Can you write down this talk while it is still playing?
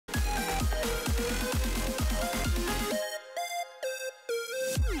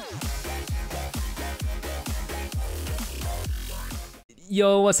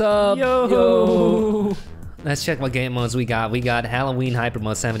Yo, what's up? Yo. Let's check what game modes we got. We got Halloween Hyper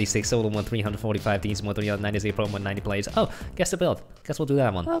Mode 76, Solo Mode 345, Teams Mode 390, Pro Mode 90 players. Oh, guess the build. Guess we'll do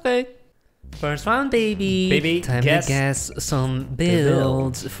that one. Okay. First round, baby. Time to guess some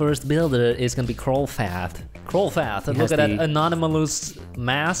builds. First builder is gonna be Crawlfath. Crawlfath. And look at that anonymous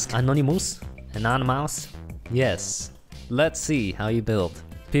mask. Anonymous? Anonymous? Yes. Let's see how you build.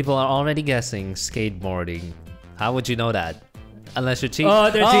 People are already guessing skateboarding. How would you know that? Unless you're cheating.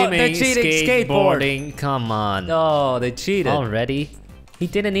 Oh, they're teaming. They're cheating. Skateboarding. Come on. No, they cheated. Already? He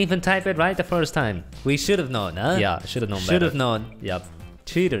didn't even type it right the first time. We should have known, huh? Yeah, should have known better. Should have known. Yep.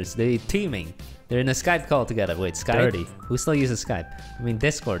 Cheaters. They're teaming. They're in a Skype call together. Wait, Skype? Dirty. Who still uses Skype? I mean,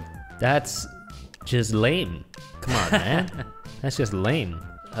 Discord. That's just lame. Come on, man. That's just lame.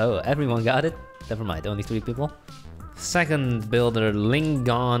 Oh, everyone got it? Never mind, only 3 people. Second builder,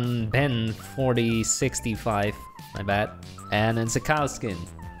 Lingon Ben 4065. My bad. And it's a cow skin.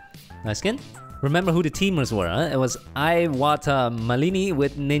 Nice skin? Remember who the teamers were, huh? It was Iwata Malini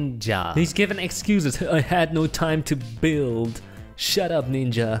with Ninja. He's given excuses. I had no time to build. Shut up,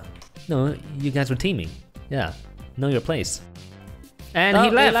 Ninja. No, you guys were teaming. Yeah, know your place. And he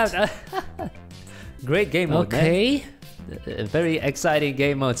left. Great game mode, okay. A very exciting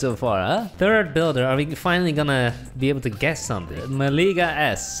game mode so far, huh? Third builder, are we finally gonna be able to guess something? Maliga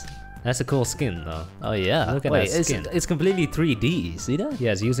S. That's a cool skin though. Oh yeah. Look at that skin. It's completely 3D, see that?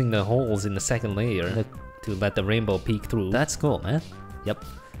 Yes, using the holes in the second layer to let the rainbow peek through. That's cool, man. Yep.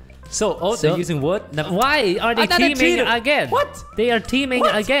 So, they're using wood? Why are they teaming again? What? They are teaming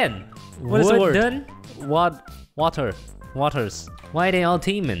again. What is the word? Wooden? Water. Waters. Why are they all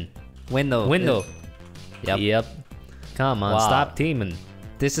teaming? Window. Yep. Come on, stop teaming.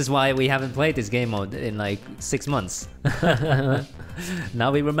 This is why we haven't played this game mode in like 6 months.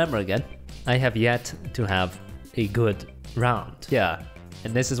 Now we remember again. I have yet to have a good round. Yeah.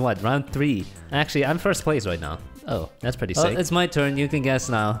 And this is what, round 3? Actually, I'm first place right now. Oh, that's pretty sick. It's my turn, you can guess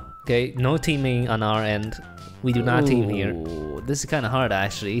now. Okay, no teaming on our end. We do not team here. This is kind of hard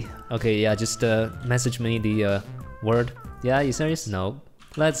actually. Okay, yeah, just message me the word. Yeah, you serious? No.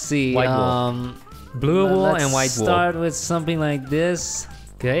 Let's see. White wool. Blue wool and white wool. Start with something like this.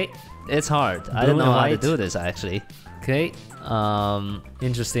 Okay. It's hard. I don't know how to do this actually. Okay.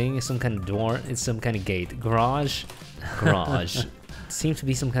 Interesting. It's some kind of door. It's some kind of gate. Garage. Seems to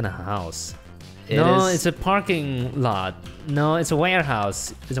be some kind of house. It's a parking lot. No, it's a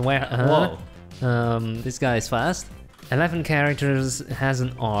warehouse. It's a warehouse. Whoa. This guy is fast. 11 characters, has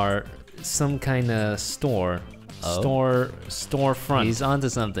an R. Some kind of store. Storefront. He's onto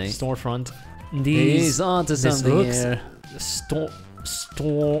something. Storefront. He's onto something here.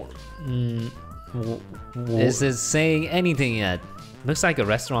 Is it saying anything yet? Looks like a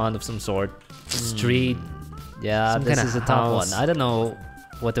restaurant of some sort. Street. Yeah, this is a tough one. I don't know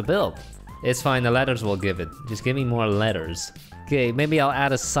what to build. It's fine, the letters will give it. Just give me more letters. Okay, maybe I'll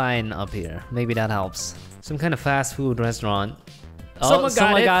add a sign up here. Maybe that helps. Some kind of fast food restaurant. Oh,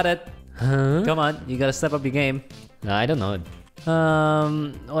 someone got it. Huh? Come on, you gotta step up your game. No, I don't know.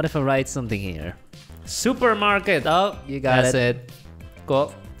 What if I write something here? Supermarket. Oh, you got That's it.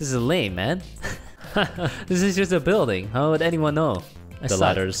 Cool. This is lame, man. This is just a building. How would anyone know? The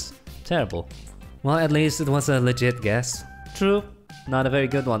letters. Terrible. Well, at least it was a legit guess. True. Not a very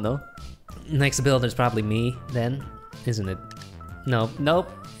good one though. Next builder's probably me then, isn't it? Nope. Nope.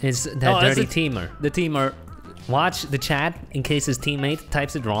 It's that dirty teamer. The teamer. Watch the chat in case his teammate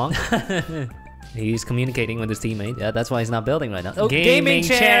types it wrong. He's communicating with his teammate. Yeah, that's why he's not building right now. Oh, gaming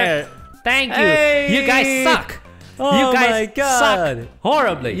chair. Thank you. Hey! You guys suck. Oh you guys my God. suck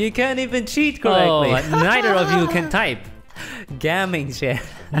horribly. You can't even cheat correctly. Oh, neither of you can type. Gaming chair.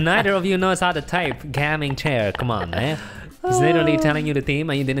 Neither of you knows how to type gaming chair. Come on, man. He's literally telling you the theme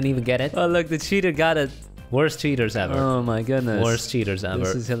and you didn't even get it. Oh look, the cheater got it. Worst cheaters ever. Oh my goodness. Worst cheaters ever.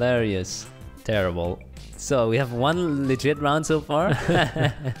 This is hilarious. Terrible. So we have one legit round so far.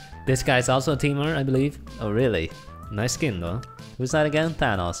 This guy's also a teamer, I believe. Oh really? Nice skin though. Who's that again?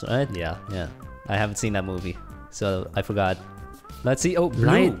 Thanos, right? Yeah. Yeah. I haven't seen that movie, so I forgot. Let's see. Oh,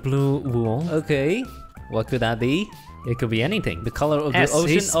 light blue wool. Okay. What could that be? It could be anything. The color of the ocean.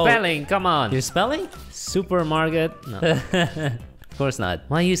 He's spelling. Come on. You're spelling? Supermarket. No. Of course not.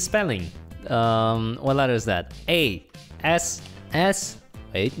 Why are you spelling? What letter is that? A. S. S.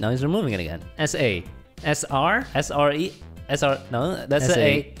 Wait, now he's removing it again. S-A. S-R? S-R-E. S-R. No, that's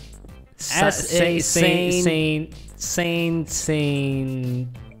S-A. S-A. Sane.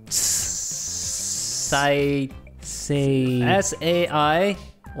 S-A-I.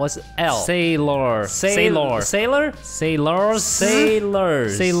 What's L? Sailor. Sailor. Sailors.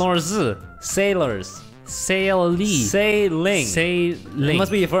 Sailors. Sailors. Sailing. Sailing. Sailing. It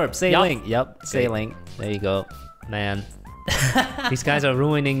must be a verb. Sailing. Yup. Yep. Okay. Sailing. There you go. Man. These guys are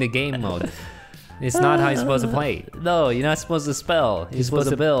ruining the game mode. It's not how you're supposed to play. No, you're not supposed to spell. You're supposed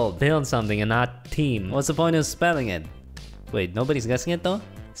to build. Build something and not team. What's the point of spelling it? Wait, nobody's guessing it though?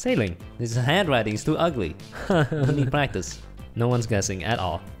 Sailing. This handwriting is too ugly. You need practice. No one's guessing at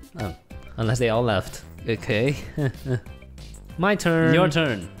all. Oh. Unless they all left. Okay. My turn. Your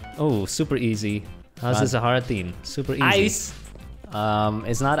turn. Oh, super easy. How's this a hard theme? Super easy. Ice.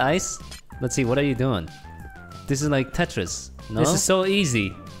 It's not ice. Let's see, what are you doing? This is like Tetris. No? This is so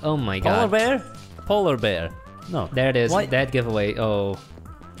easy. Oh my Polar god. bear? Polar bear. No. There it is. What? That giveaway. Oh,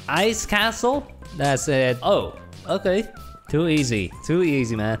 Ice castle? that's it. Oh, okay. Too easy. Too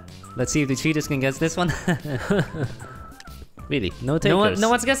easy, man. Let's see if the cheaters can guess this one. Really, no takers. No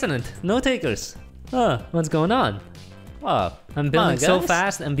one's guessing it. No takers. Huh. What's going on? Wow. I'm Come building on, so guys.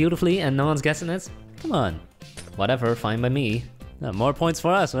 fast and beautifully and no one's guessing it. Come on. Whatever, fine by me. More points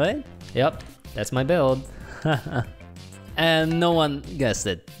for us, right? Yep, that's my build. And no one guessed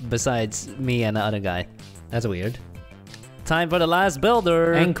it, besides me and the other guy. That's weird. Time for the last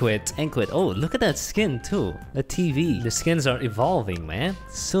builder. And quit. And quit. Oh, look at that skin too. The TV. The skins are evolving, man.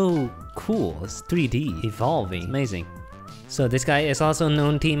 So cool. It's 3D. Evolving. Amazing. So this guy is also a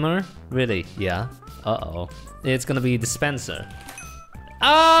known teamer. Really? Yeah. Uh-oh. It's gonna be Dispenser.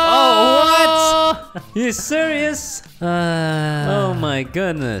 Oh, what? You serious? Oh Oh my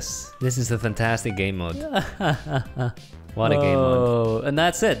goodness. This is a fantastic game mode. What a game mode. Oh, and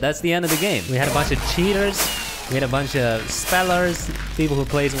that's it. That's the end of the game. We had a bunch of cheaters. We had a bunch of spellers. People who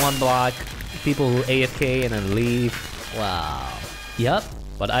plays one block. People who AFK and then leave. Wow. Yup.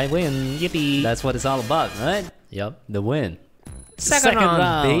 But I win. Yippee. That's what it's all about, right? Yup. The win. Second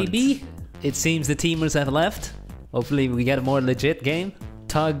round, baby. It seems the teamers have left. Hopefully we get a more legit game.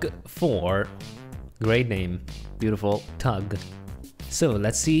 Tug 4. Great name. Beautiful. Tug. So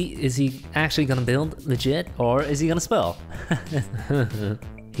let's see, is he actually gonna build legit? Or is he gonna spell?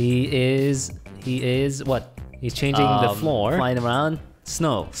 He is what? He's changing the floor. Flying around.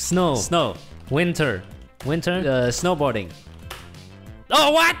 Snow. Snow. Snow. Winter. Winter? Snowboarding.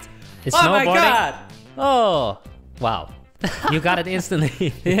 Oh, what? It's Oh my snowboarding? god! Oh, Wow. You got it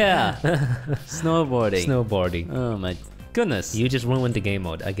instantly. yeah. Snowboarding. Snowboarding. Oh my goodness. You just ruined the game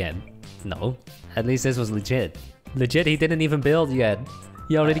mode again. No. At least this was legit. Legit, he didn't even build yet.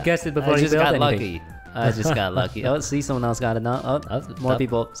 He already guessed it before I he just built got anything. lucky. I just got lucky. Oh, see, someone else got it now. Oh, more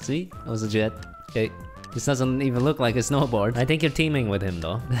people. See, it was legit. Okay. This doesn't even look like a snowboard. I think you're teaming with him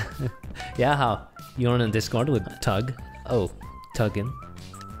though. Yeah, how? You're on a Discord with Tug. Oh. Tuggin.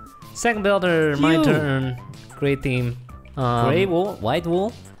 Second builder, my You. turn. Great team. Gray wool? White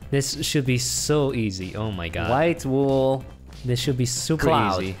wool? This should be so easy. Oh my god. White wool. This should be super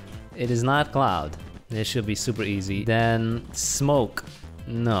Cloud. easy. It is not cloud. This should be super easy. Then smoke.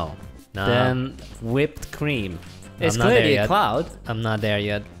 No. Nah. Then whipped cream. It's not there clearly a yet. cloud. I'm not there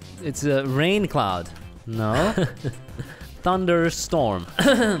yet. It's a rain cloud. No. Thunderstorm.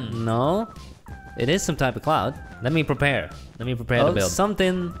 No. It is some type of cloud. Let me prepare. Let me prepare the build.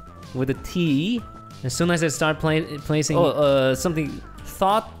 Something with a T. As soon as I start placing... Oh, something.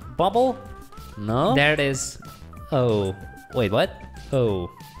 Thought bubble? No. There it is. Oh. Wait, what? Oh.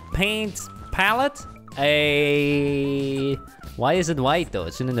 Paint palette? Why is it white though?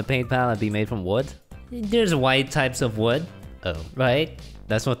 Shouldn't the paint palette be made from wood? There's white types of wood. Oh, Right?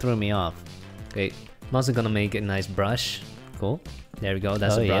 that's what threw me off. Okay. I'm also gonna make a nice brush. Cool. There we go.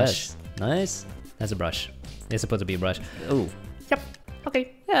 That's Oh, a brush. yes. Nice. That's a brush. It's supposed to be a brush. Oh. Yep.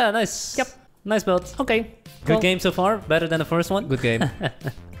 Okay. Yeah, nice. Yep. Nice build. Okay. Good Cool. game so far. Better than the first one. Good game.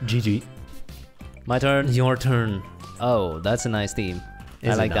 GG. My turn. Your turn. Oh, that's a nice team. I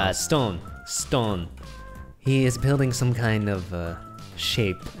Is it like now? that. Stone. Stone. He is building some kind of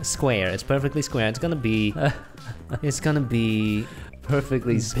shape. Square. It's perfectly square. It's gonna be... it's gonna be...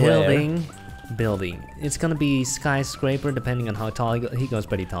 Perfectly square. Building. It's gonna be skyscraper depending on how tall he goes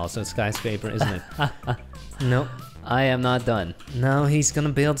pretty tall. So skyscraper, isn't it? Nope. I am not done. Now he's gonna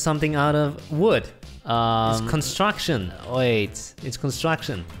build something out of wood. It's construction. Wait. It's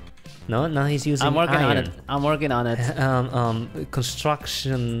construction. No, now he's using I'm working on iron. it. I'm working on it.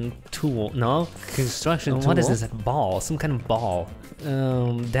 Construction tool. No? Construction tool. What is this? Ball. Some kind of ball.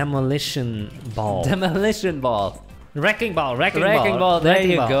 Demolition ball. Demolition ball. Wrecking ball. Wrecking Wrecking ball. There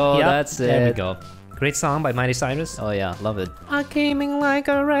Wrecking you ball. go. Yep, That's it. There we go. Great song by Miley Cyrus. Oh yeah, love it. I came in like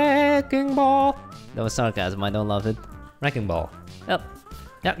a wrecking ball. That was sarcasm. I don't love it. Wrecking ball. Yep.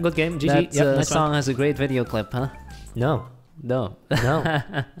 Yeah, good game. GG. That Yep, nice song one. has a great video clip, huh? No. No. No.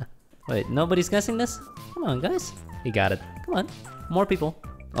 Wait, nobody's guessing this? Come on, guys. He got it. Come on. More people.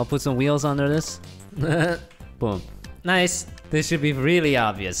 I'll put some wheels under this. Boom. Nice. This should be really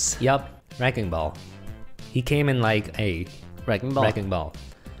obvious. Yup. Wrecking ball. He came in like a Wrecking ball. wrecking ball.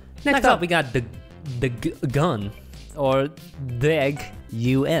 Next up, we got the gun. Or DEG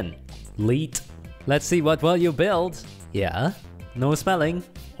UN. Leet. Let's see what will you build. Yeah. No spelling,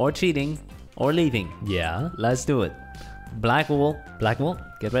 or cheating, or leaving. Yeah. Let's do it. Black wool. Black wool.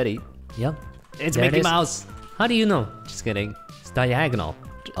 Get ready. Yep. It's There it Mickey is. Mouse. How do you know? Just kidding. It's diagonal.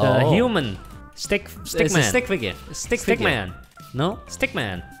 Oh. Human. Stick It's man. a stick figure. Stick figure. man. No? Stick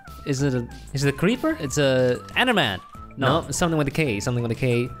man. Is it a... Is it a creeper? It's a Enderman. No, something with a K. Something with a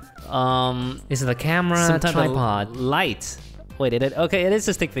K. Is it a camera? Some type tripod? of light. Wait, okay, it is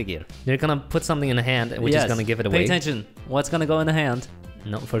a stick figure. You're gonna put something in a hand, which is gonna give it away. Pay attention. What's gonna go in the hand?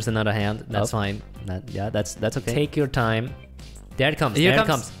 No, first another hand. That's fine. Yeah, that's okay. Take your time. There it comes. Here there it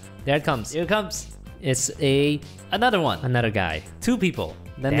comes. it comes. There it comes. Here it comes. It's Another one. another guy. 2 people.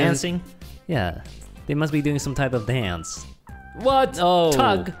 Then there's- Dancing. Yeah. They must be doing some type of dance. What? Oh.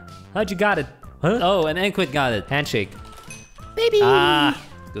 Tug. How'd you got it? Huh? Oh, and Enquid got it. Handshake. Baby. Ah,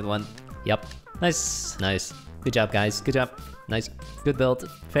 good one. Yep. Nice. Nice. Good job, guys. Good job. Nice. Good build.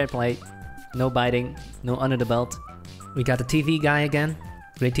 Fair play. No biting. No under the belt. We got the TV guy again.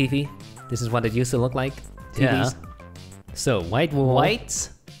 Great TV. This is what it used to look like. TVs. So white wool. White.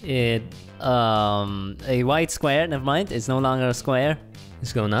 It A white square. Never mind. It's no longer a square.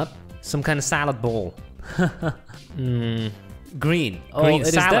 is going up. Some kind of salad bowl. Green. Oh, Green it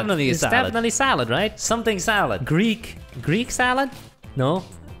is salad. definitely a It's salad. definitely salad, right? Something salad. Greek salad? No.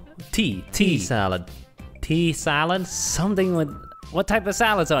 Tea salad. Tea salad? Something with... What type of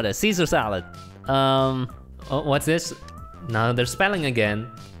salads are there? Caesar salad. Oh, what's this? Now they're spelling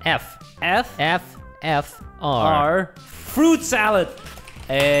again. F. F. R. R. Fruit salad.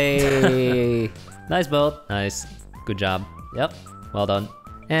 Hey. Nice build. Nice. Good job. Yep. Well done.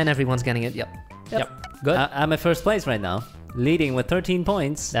 And everyone's getting it. Yep. Good. I'm at first place right now. Leading with 13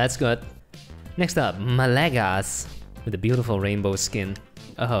 points. That's good. Next up, Malagas with a beautiful rainbow skin.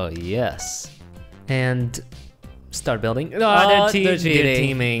 Oh, yes. And start building. Oh, they're they're cheating.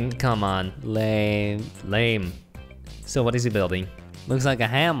 teaming. Come on. Lame. So what is he building? Looks like a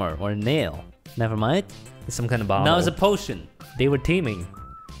hammer or a nail. Never mind. It's some kind of bottle. Now it's a potion. They were teaming.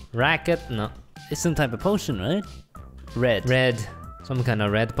 Racket? No. It's some type of potion, right? Red. Red. Some kind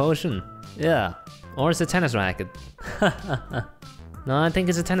of red potion. Yeah. Or it's a tennis racket. No, I think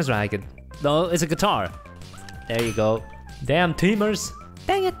it's a tennis racket. No, it's a guitar. There you go. Damn teamers.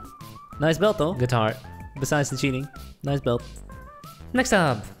 Dang it. Nice build though. Guitar. Besides the cheating. Nice build. Next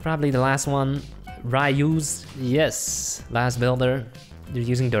up, probably the last one. Ryu's Yes. last builder. They're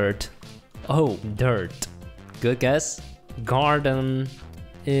using dirt. Oh, Dirt. good guess. Garden.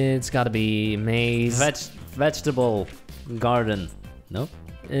 It's gotta be maze. Vegetable garden. Nope.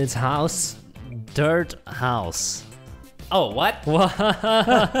 It's house. Dirt house. Oh, what? What?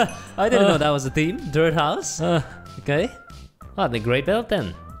 I didn't know that was a theme. Dirt house. Okay. Oh, the great build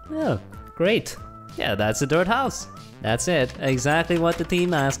then. Yeah. Great. Yeah, that's a dirt house. That's it. Exactly what the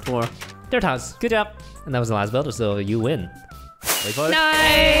team asked for. Dirt house. Good job. And that was the last builder, so you win. Wait for it.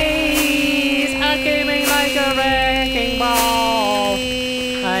 Nice! I came in like a wrecking ball.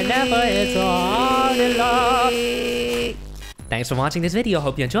 I never hit so hard in love. Thanks for watching this video.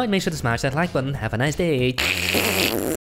 Hope you enjoyed. Make sure to smash that like button. Have a nice day.